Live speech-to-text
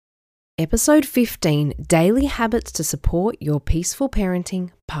Episode 15, Daily Habits to Support Your Peaceful Parenting,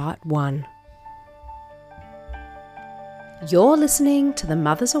 Part 1. You're listening to the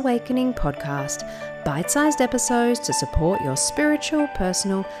Mother's Awakening podcast, bite-sized episodes to support your spiritual,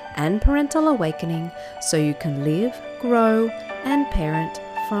 personal, and parental awakening so you can live, grow, and parent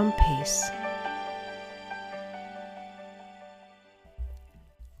from peace.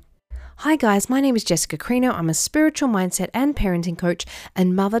 Hi guys, my name is Jessica Crino. I'm a spiritual mindset and parenting coach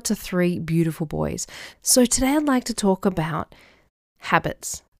and mother to 3 beautiful boys. So today I'd like to talk about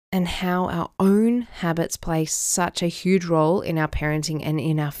habits and how our own habits play such a huge role in our parenting and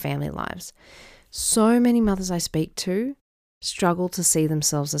in our family lives. So many mothers I speak to struggle to see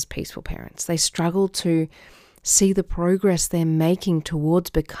themselves as peaceful parents. They struggle to see the progress they're making towards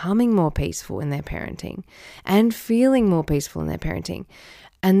becoming more peaceful in their parenting and feeling more peaceful in their parenting.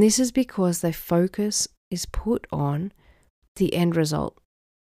 And this is because their focus is put on the end result.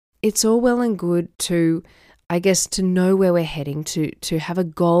 It's all well and good to know where we're heading, to have a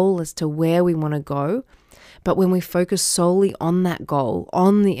goal as to where we want to go. But when we focus solely on that goal,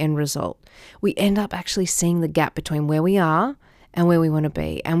 on the end result, we end up actually seeing the gap between where we are and where we want to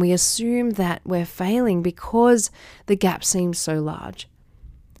be. And we assume that we're failing because the gap seems so large.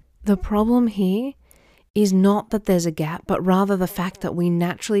 The problem here is not that there's a gap, but rather the fact that we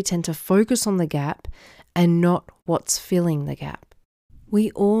naturally tend to focus on the gap and not what's filling the gap.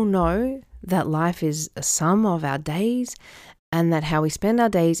 We all know that life is a sum of our days and that how we spend our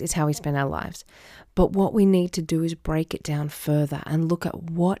days is how we spend our lives. But what we need to do is break it down further and look at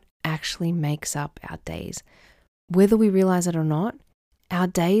what actually makes up our days. Whether we realize it or not, our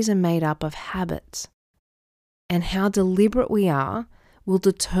days are made up of habits. And how deliberate we are will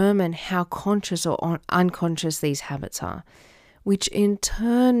determine how conscious or unconscious these habits are, which in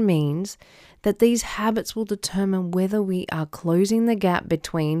turn means that these habits will determine whether we are closing the gap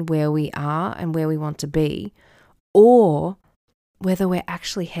between where we are and where we want to be, or whether we're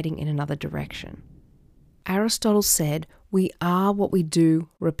actually heading in another direction. Aristotle said, "We are what we do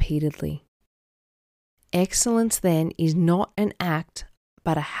repeatedly." Excellence then is not an act,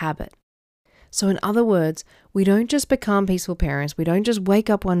 but a habit. So in other words, we don't just become peaceful parents. We don't just wake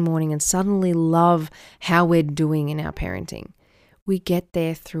up one morning and suddenly love how we're doing in our parenting. We get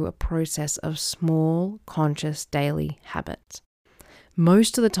there through a process of small, conscious daily habits.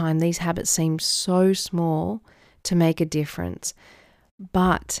 Most of the time, these habits seem so small to make a difference,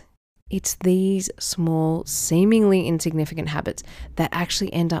 but it's these small, seemingly insignificant habits that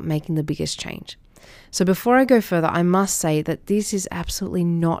actually end up making the biggest change. So before I go further, I must say that this is absolutely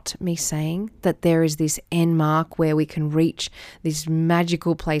not me saying that there is this end mark where we can reach this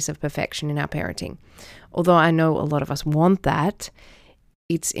magical place of perfection in our parenting. Although I know a lot of us want that,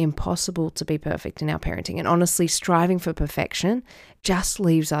 it's impossible to be perfect in our parenting. And honestly, striving for perfection just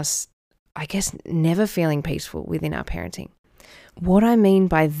leaves us, never feeling peaceful within our parenting. What I mean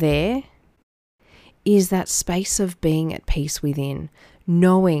by there is that space of being at peace within,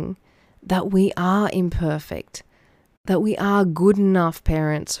 knowing that we are imperfect, that we are good enough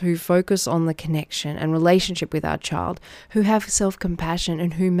parents who focus on the connection and relationship with our child, who have self-compassion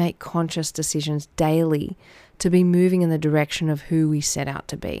and who make conscious decisions daily to be moving in the direction of who we set out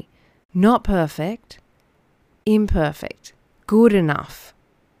to be. Not perfect, imperfect, good enough.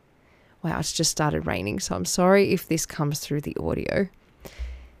 Wow, it's just started raining, so I'm sorry if this comes through the audio.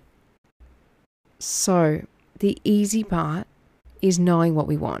 So, the easy part is knowing what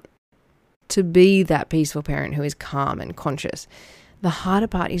we want, to be that peaceful parent who is calm and conscious. The harder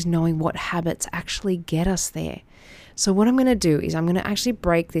part is knowing what habits actually get us there. So what I'm going to do is I'm going to actually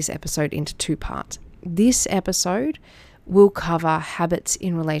break this episode into 2 parts. This episode will cover habits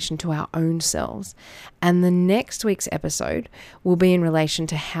in relation to our own selves, and the next week's episode will be in relation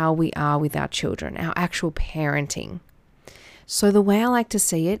to how we are with our children, our actual parenting. So the way I like to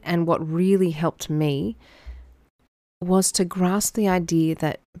see it, and what really helped me, was to grasp the idea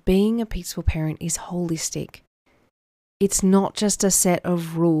that being a peaceful parent is holistic. It's not just a set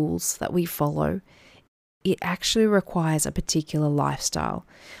of rules that we follow. It actually requires a particular lifestyle.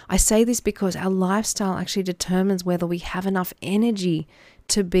 I say this because our lifestyle actually determines whether we have enough energy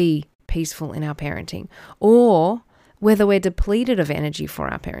to be peaceful in our parenting, or whether we're depleted of energy for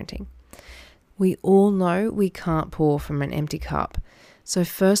our parenting. We all know we can't pour from an empty cup. So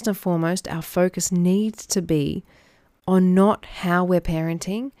first and foremost, our focus needs to be on not how we're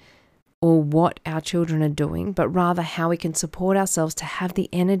parenting or what our children are doing, but rather how we can support ourselves to have the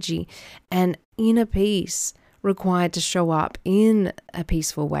energy and inner peace required to show up in a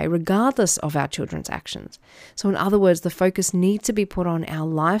peaceful way, regardless of our children's actions. So in other words, the focus needs to be put on our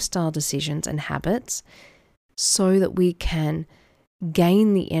lifestyle decisions and habits so that we can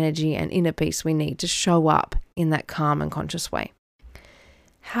gain the energy and inner peace we need to show up in that calm and conscious way.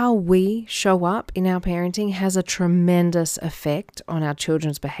 How we show up in our parenting has a tremendous effect on our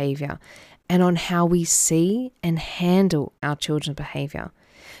children's behavior and on how we see and handle our children's behavior.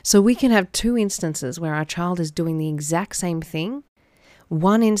 So we can have two instances where our child is doing the exact same thing.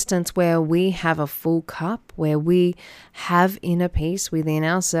 One instance where we have a full cup, where we have inner peace within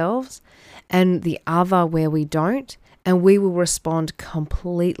ourselves, and the other where we don't, and we will respond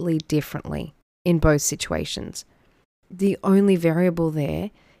completely differently in both situations. The only variable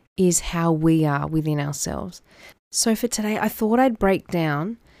there is how we are within ourselves. So for today, I thought I'd break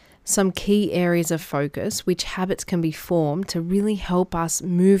down some key areas of focus, which habits can be formed to really help us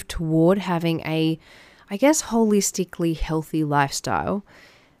move toward having a, holistically healthy lifestyle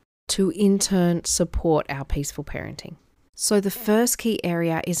to in turn support our peaceful parenting. So the first key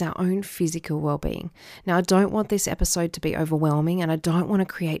area is our own physical well-being. Now, I don't want this episode to be overwhelming and I don't want to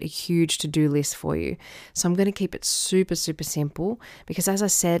create a huge to-do list for you. So I'm going to keep it super, super simple because as I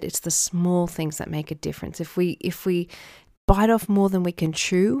said, it's the small things that make a difference. If we bite off more than we can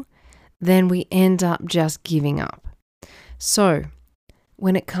chew, then we end up just giving up. So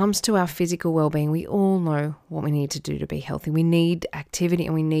when it comes to our physical well-being, we all know what we need to do to be healthy. We need activity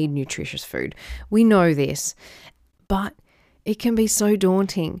and we need nutritious food. We know this, but it can be so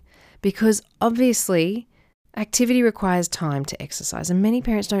daunting because obviously activity requires time to exercise and many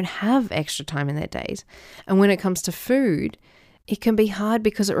parents don't have extra time in their days. And when it comes to food, it can be hard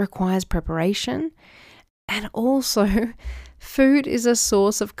because it requires preparation, and also food is a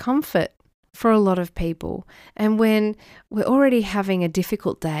source of comfort for a lot of people. And when we're already having a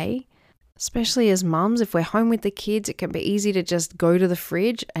difficult day, especially as mums, if we're home with the kids, it can be easy to just go to the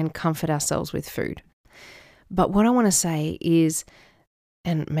fridge and comfort ourselves with food. But what I want to say is,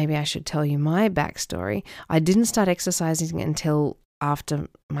 and maybe I should tell you my backstory, I didn't start exercising until after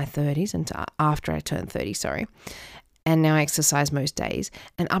my 30s, after I turned 30, and now I exercise most days.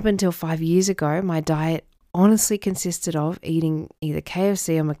 And up until 5 years ago, my diet honestly consisted of eating either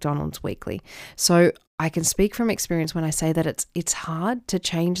KFC or McDonald's weekly. So I can speak from experience when I say that it's hard to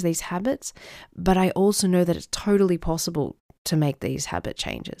change these habits, but I also know that it's totally possible to make these habit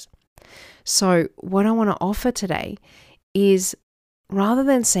changes. So what I want to offer today is, rather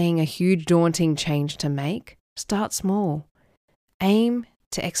than seeing a huge daunting change to make, start small. Aim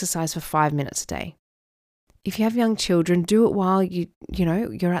to exercise for 5 minutes a day. If you have young children, do it while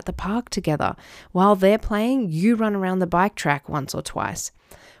you're at the park together. While they're playing, you run around the bike track once or twice.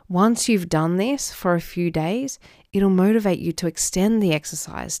 Once you've done this for a few days, it'll motivate you to extend the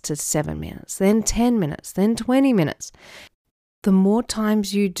exercise to 7 minutes, then 10 minutes, then 20 minutes. The more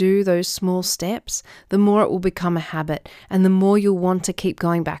times you do those small steps, the more it will become a habit and the more you'll want to keep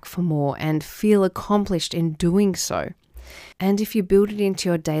going back for more and feel accomplished in doing so. And if you build it into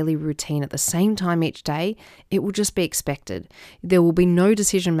your daily routine at the same time each day, it will just be expected. There will be no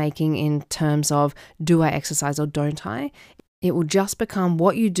decision making in terms of, do I exercise or don't I? It will just become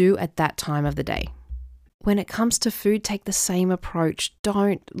what you do at that time of the day. When it comes to food, take the same approach.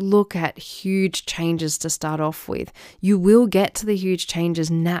 Don't look at huge changes to start off with. You will get to the huge changes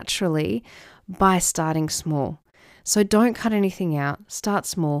naturally by starting small. So don't cut anything out. Start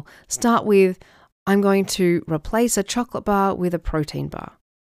small. Start with, I'm going to replace a chocolate bar with a protein bar.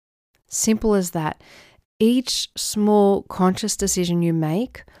 Simple as that. Each small conscious decision you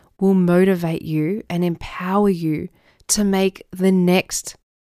make will motivate you and empower you to make the next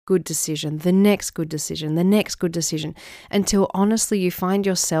good decision, the next good decision, the next good decision, until honestly you find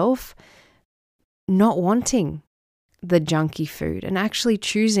yourself not wanting the junky food and actually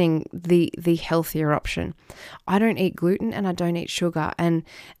choosing the healthier option. I don't eat gluten and I don't eat sugar, and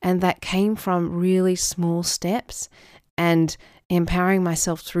that came from really small steps and empowering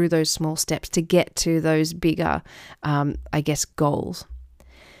myself through those small steps to get to those bigger, goals.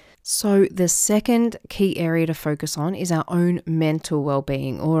 So the second key area to focus on is our own mental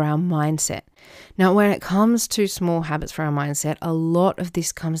well-being or our mindset. Now, when it comes to small habits for our mindset, a lot of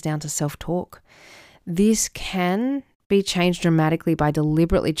this comes down to self-talk. This can be changed dramatically by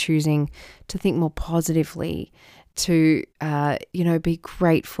deliberately choosing to think more positively, to be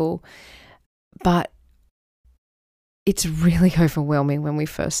grateful. But it's really overwhelming when we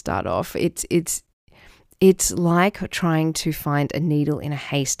first start off. It's like trying to find a needle in a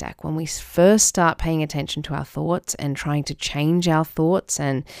haystack. When we first start paying attention to our thoughts and trying to change our thoughts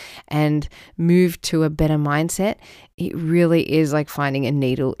and move to a better mindset, it really is like finding a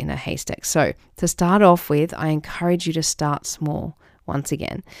needle in a haystack. So to start off with, I encourage you to start small once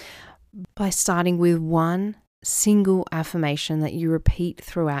again by starting with one single affirmation that you repeat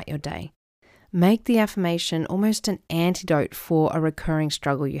throughout your day. make the affirmation almost an antidote for a recurring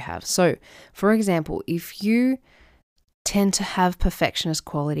struggle you have. So, for example, if you tend to have perfectionist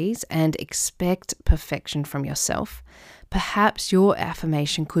qualities and expect perfection from yourself, perhaps your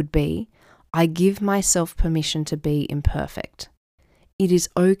affirmation could be, I give myself permission to be imperfect. It is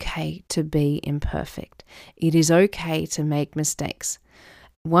okay to be imperfect. It is okay to make mistakes.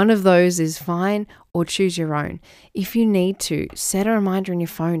 One of those is fine, or choose your own. If you need to, set a reminder on your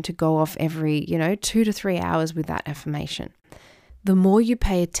phone to go off every, 2 to 3 hours with that affirmation. The more you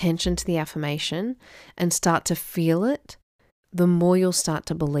pay attention to the affirmation and start to feel it, the more you'll start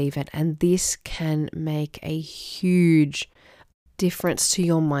to believe it. And this can make a huge difference to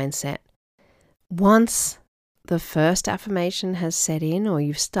your mindset. Once the first affirmation has set in, or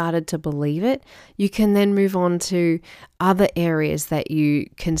you've started to believe it, you can then move on to other areas that you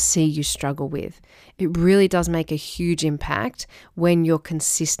can see you struggle with. It really does make a huge impact when you're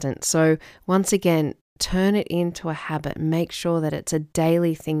consistent. So once again, turn it into a habit. Make sure that it's a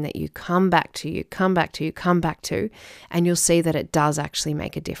daily thing that you come back to, and you'll see that it does actually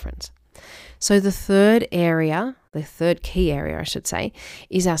make a difference. So the third key area, I should say,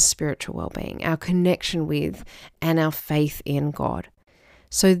 is our spiritual well-being, our connection with and our faith in God.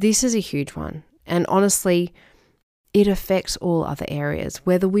 So this is a huge one. And honestly, it affects all other areas,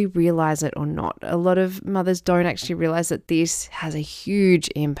 whether we realize it or not. A lot of mothers don't actually realize that this has a huge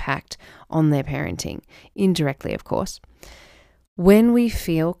impact on their parenting, indirectly, of course. When we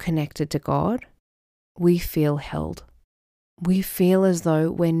feel connected to God, we feel held. We feel as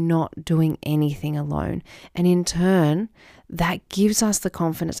though we're not doing anything alone. And in turn, that gives us the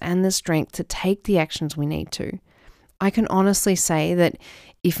confidence and the strength to take the actions we need to. I can honestly say that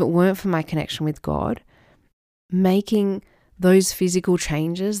if it weren't for my connection with God, making those physical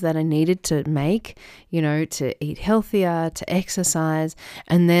changes that I needed to make, to eat healthier, to exercise,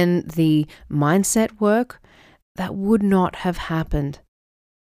 and then the mindset work, that would not have happened.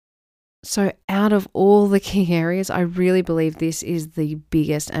 So out of all the key areas, I really believe this is the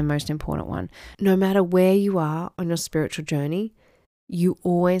biggest and most important one. No matter where you are on your spiritual journey, you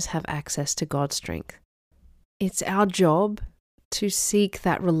always have access to God's strength. It's our job to seek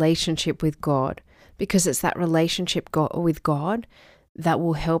that relationship with God, because it's that relationship with God that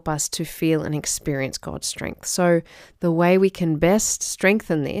will help us to feel and experience God's strength. So the way we can best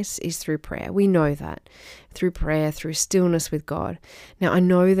strengthen this is through prayer. We know that. Through prayer, through stillness with God. Now, I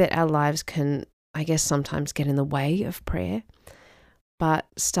know that our lives can, sometimes get in the way of prayer, but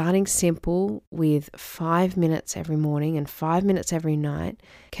starting simple with 5 minutes every morning and 5 minutes every night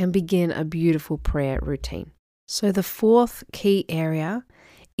can begin a beautiful prayer routine. So the fourth key area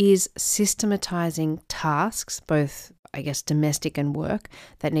is systematizing tasks, both domestic and work,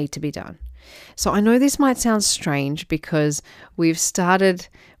 that need to be done. So I know this might sound strange because we've started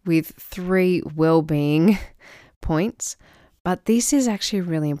with 3 well-being points, but this is actually a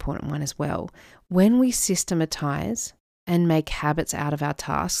really important one as well. When we systematize and make habits out of our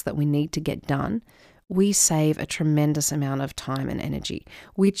tasks that we need to get done, we save a tremendous amount of time and energy,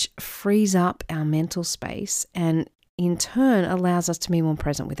 which frees up our mental space and in turn allows us to be more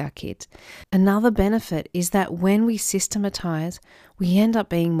present with our kids. Another benefit is that when we systematize, we end up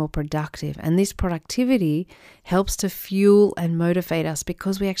being more productive, and this productivity helps to fuel and motivate us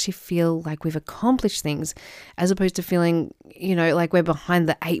because we actually feel like we've accomplished things, as opposed to feeling, like we're behind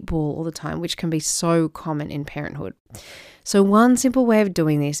the 8 ball all the time, which can be so common in parenthood. So one simple way of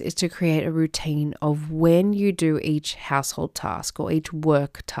doing this is to create a routine of when you do each household task or each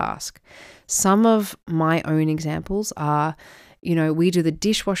work task. Some of my own examples are, we do the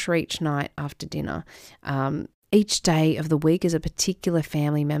dishwasher each night after dinner. Each day of the week is a particular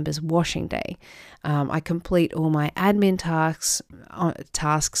family member's washing day. I complete all my admin tasks,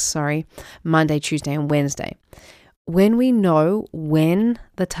 Monday, Tuesday, and Wednesday. When we know when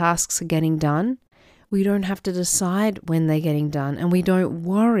the tasks are getting done, we don't have to decide when they're getting done, and we don't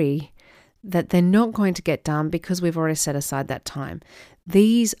worry that they're not going to get done because we've already set aside that time.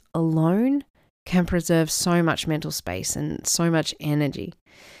 These alone can preserve so much mental space and so much energy.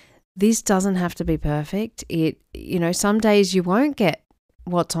 This doesn't have to be perfect. Some days you won't get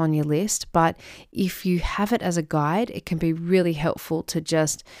what's on your list, but if you have it as a guide, it can be really helpful to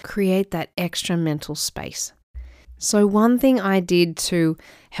just create that extra mental space. So one thing I did to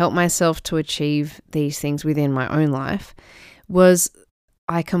help myself to achieve these things within my own life was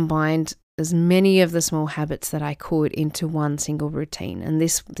I combined as many of the small habits that I could into one single routine. And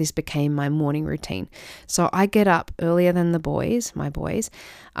this became my morning routine. So I get up earlier than my boys.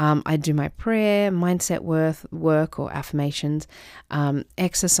 I do my prayer, mindset work or affirmations,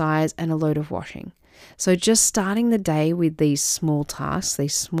 exercise, and a load of washing. So just starting the day with these small tasks,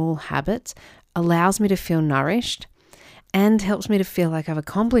 these small habits, allows me to feel nourished and helps me to feel like I've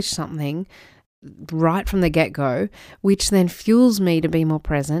accomplished something right from the get-go, which then fuels me to be more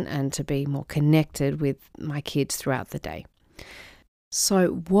present and to be more connected with my kids throughout the day. So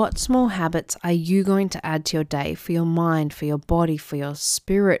what small habits are you going to add to your day for your mind, for your body, for your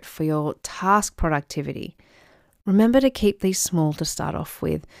spirit, for your task productivity? Remember to keep these small to start off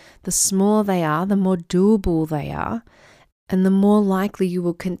with. The smaller they are, the more doable they are, and the more likely you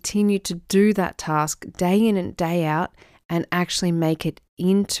will continue to do that task day in and day out and actually make it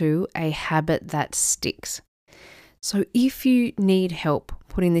into a habit that sticks. So if you need help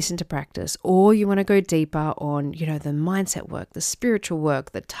putting this into practice, or you want to go deeper on, the mindset work, the spiritual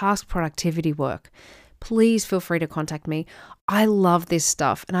work, the task productivity work, please feel free to contact me. I love this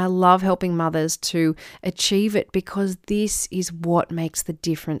stuff and I love helping mothers to achieve it because this is what makes the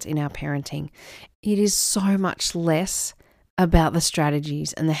difference in our parenting. It is so much less about the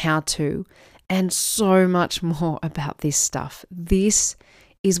strategies and the how-to and so much more about this stuff. This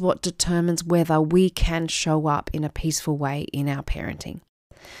is what determines whether we can show up in a peaceful way in our parenting.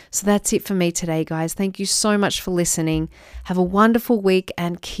 So that's it for me today, guys. Thank you so much for listening. Have a wonderful week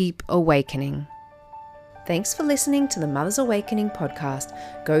and keep awakening. Thanks for listening to the Mothers Awakening podcast.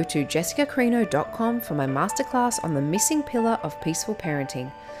 Go to jessicacarino.com for my masterclass on the missing pillar of peaceful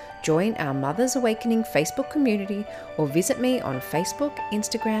parenting. Join our Mothers Awakening Facebook community or visit me on Facebook,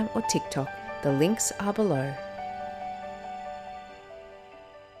 Instagram, or TikTok. The links are below.